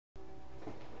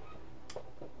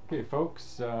Okay,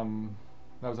 folks, that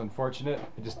was unfortunate.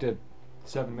 I just did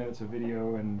 7 minutes of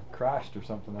video and crashed or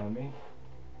something on me.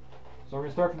 So we're going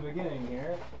to start from the beginning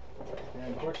here.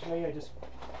 And unfortunately,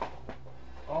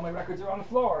 all my records are on the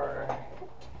floor.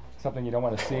 Something you don't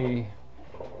want to see.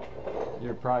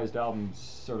 Your prized album's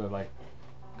sort of like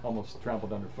almost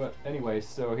trampled underfoot. Anyway,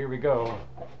 so here we go.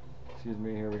 Excuse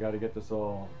me, here we got to get this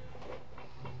all.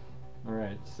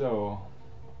 Alright, so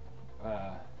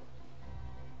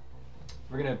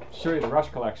we're going to show you the Rush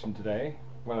collection today,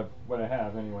 what I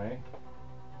have anyway,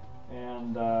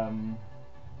 and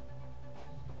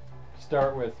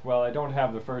start with, well, I don't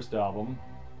have the first album.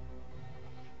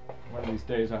 One of these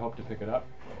days I hope to pick it up,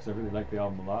 because I really like the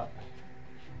album a lot.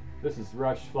 This is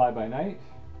Rush Fly By Night.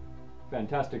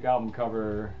 Fantastic album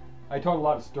cover. I told a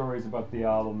lot of stories about the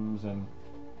albums, and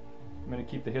I'm going to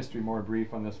keep the history more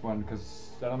brief on this one,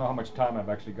 because I don't know how much time I've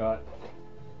actually got.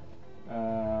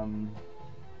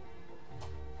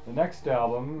 The next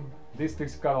album, these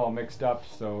things got all mixed up,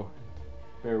 so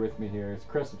bear with me here. It's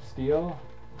Crest of Steel.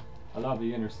 I love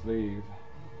the inner sleeve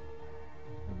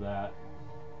of that.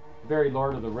 Very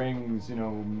Lord of the Rings, you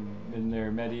know, in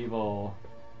their medieval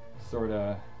sort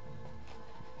of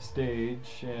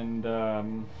stage, and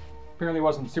apparently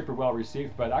wasn't super well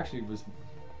received, but actually was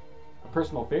a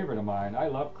personal favorite of mine. I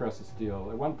love Crest of Steel.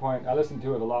 At one point, I listened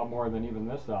to it a lot more than even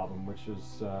this album, which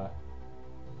is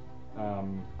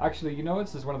actually, you know,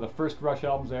 this is one of the first Rush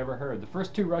albums I ever heard. The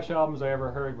first two Rush albums I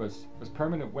ever heard was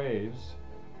Permanent Waves,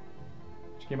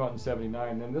 which came out in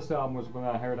 '79, and this album was when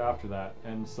I heard after that.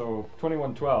 And so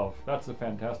 2112, that's a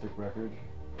fantastic record.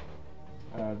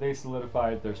 They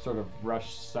solidified their sort of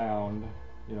Rush sound,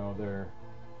 you know, their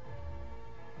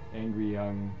angry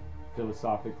young,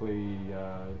 philosophically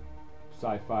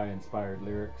sci-fi inspired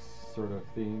lyrics sort of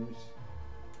themes.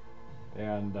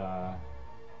 And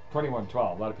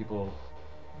 2112, a lot of people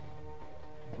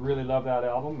really love that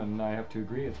album, and I have to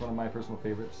agree, it's one of my personal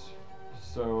favorites.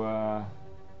 So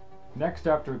next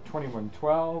after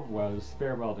 2112 was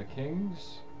Farewell to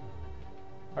Kings.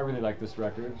 I really like this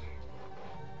record.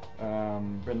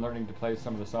 Been learning to play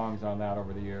some of the songs on that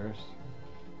over the years.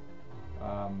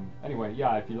 Anyway,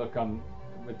 yeah, if you look on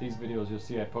with these videos, you'll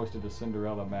see I posted a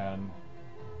Cinderella Man,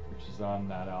 which is on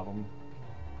that album.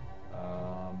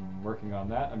 Working on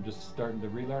that. I'm just starting to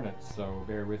relearn it, so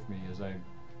bear with me as I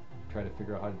try to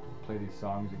figure out how to play these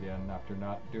songs again after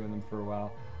not doing them for a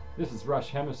while. This is Rush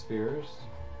Hemispheres,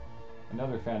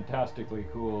 another fantastically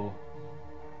cool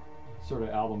sort of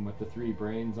album with the three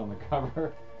brains on the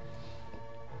cover.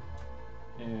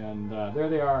 And there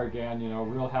they are again, you know,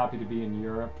 real happy to be in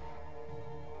Europe,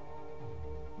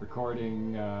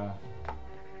 recording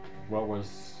what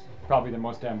was probably the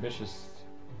most ambitious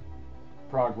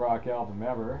prog rock album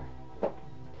ever,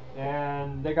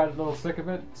 and they got a little sick of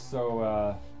it,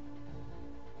 so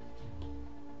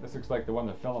this looks like the one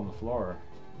that fell on the floor.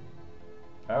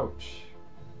 Ouch.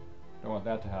 Don't want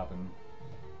that to happen.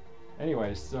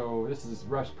 Anyway, so this is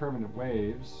Rush Permanent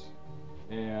Waves,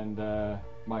 and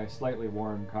my slightly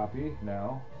worn copy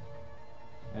now,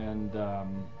 and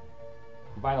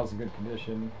vinyl's in good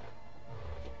condition.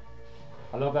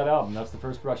 I love that album. That's the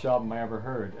first Rush album I ever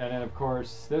heard. And then, of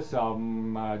course, this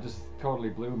album just totally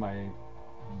blew my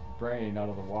brain out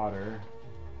of the water.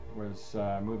 Was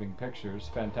Moving Pictures.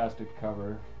 Fantastic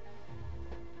cover.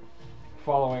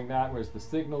 Following that was the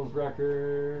Signals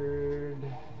record.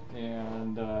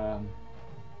 And,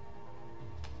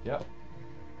 yep.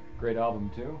 Great album,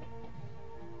 too.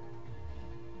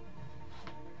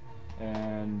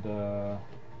 And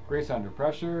Grace Under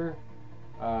Pressure.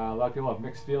 A lot of people have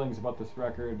mixed feelings about this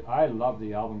record. I love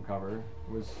the album cover.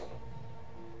 It was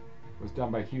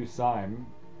done by Hugh Syme,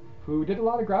 who did a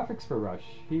lot of graphics for Rush.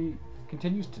 He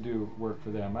continues to do work for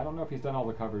them. I don't know if he's done all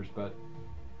the covers, but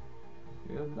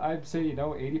I'd say, you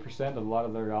know, 80% of a lot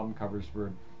of their album covers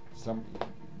were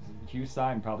Hugh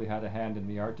Syme probably had a hand in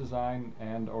the art design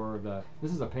and/or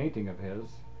this is a painting of his,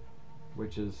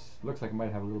 which looks like it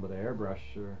might have a little bit of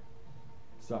airbrush or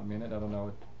something in it. I don't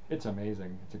know. It's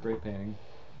amazing. It's a great painting.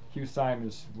 Hugh Syme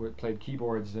played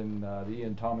keyboards in the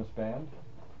Ian Thomas Band,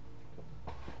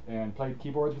 and played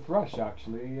keyboards with Rush,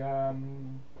 actually. Let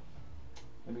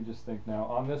me just think now.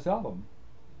 On this album,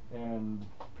 and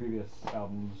previous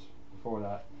albums before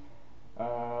that.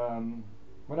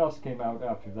 What else came out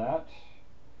after that?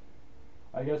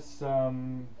 I guess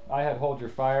I had Hold Your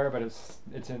Fire, but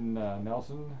it's in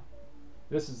Nelson.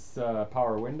 This is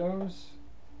Power Windows.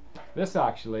 This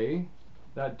actually,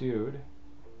 that dude,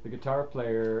 the guitar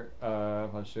player,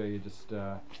 I'll show you just,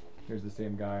 here's the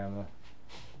same guy on the,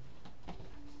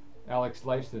 Alex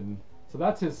Lifeson. So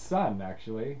that's his son,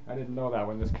 actually. I didn't know that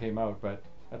when this came out, but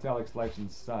that's Alex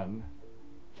Lifeson's son.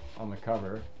 on the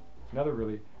cover. Another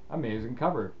really amazing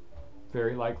cover.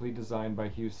 Very likely designed by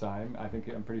Hugh Syme.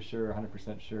 I'm pretty sure,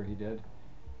 100% sure he did.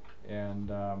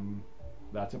 And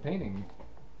that's a painting.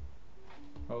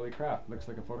 Holy crap, looks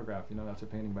like a photograph. You know, that's a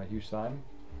painting by Hugh Syme.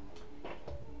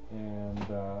 And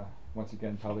once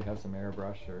again, probably has some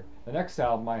airbrush. Or the next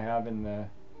album I have in the...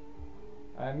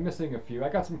 I'm missing a few. I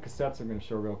got some cassettes I'm going to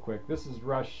show real quick. This is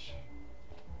Rush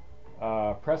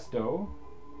Presto.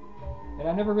 And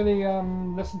I never really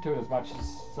listened to it as much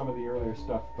as some of the earlier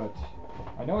stuff, but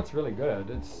I know it's really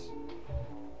good.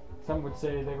 Some would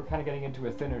say they were kind of getting into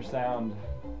a thinner sound,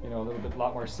 you know, a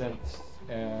lot more synths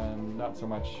and not so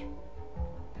much,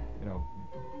 you know,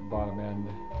 bottom end.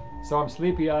 So I'm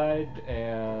sleepy-eyed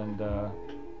and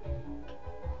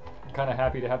kind of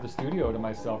happy to have the studio to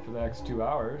myself for the next 2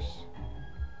 hours.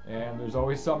 And there's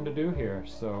always something to do here,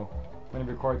 so I'm going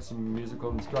to record some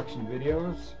musical instruction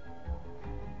videos.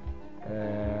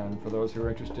 And for those who are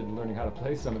interested in learning how to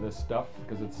play some of this stuff,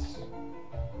 because it's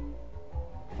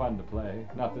fun to play.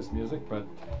 Not this music, but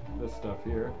this stuff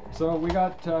here. So we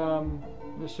got, I'm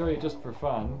going to show you just for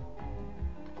fun,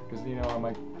 because you know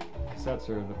my cassettes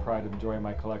are the pride and joy of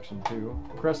my collection too.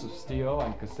 Progressive Steel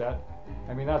on cassette.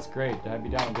 I mean, that's great to be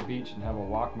down at the beach and have a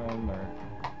Walkman, or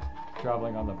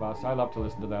traveling on the bus. I love to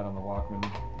listen to that on the Walkman.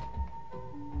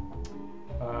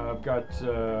 I've got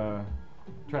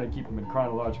trying to keep them in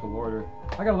chronological order.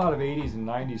 I got a lot of 80s and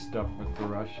 90s stuff with The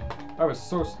Rush. I was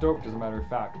so stoked, as a matter of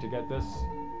fact, to get this.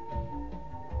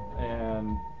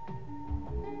 And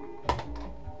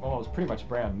well, it was pretty much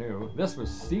brand new. This was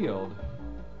sealed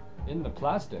in the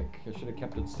plastic. I should have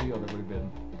kept it sealed. It would have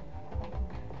been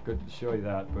good to show you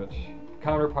that. But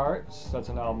Counterparts, that's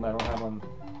an album I don't have on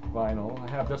vinyl.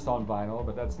 I have this on vinyl,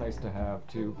 but that's nice to have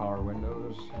too. Power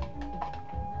Windows.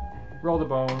 Roll the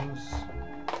Bones.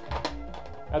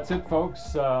 That's it,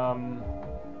 folks.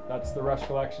 That's the Rush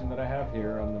collection that I have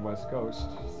here on the West Coast.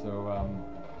 So,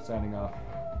 signing off.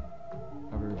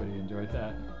 Hope everybody enjoyed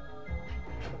that.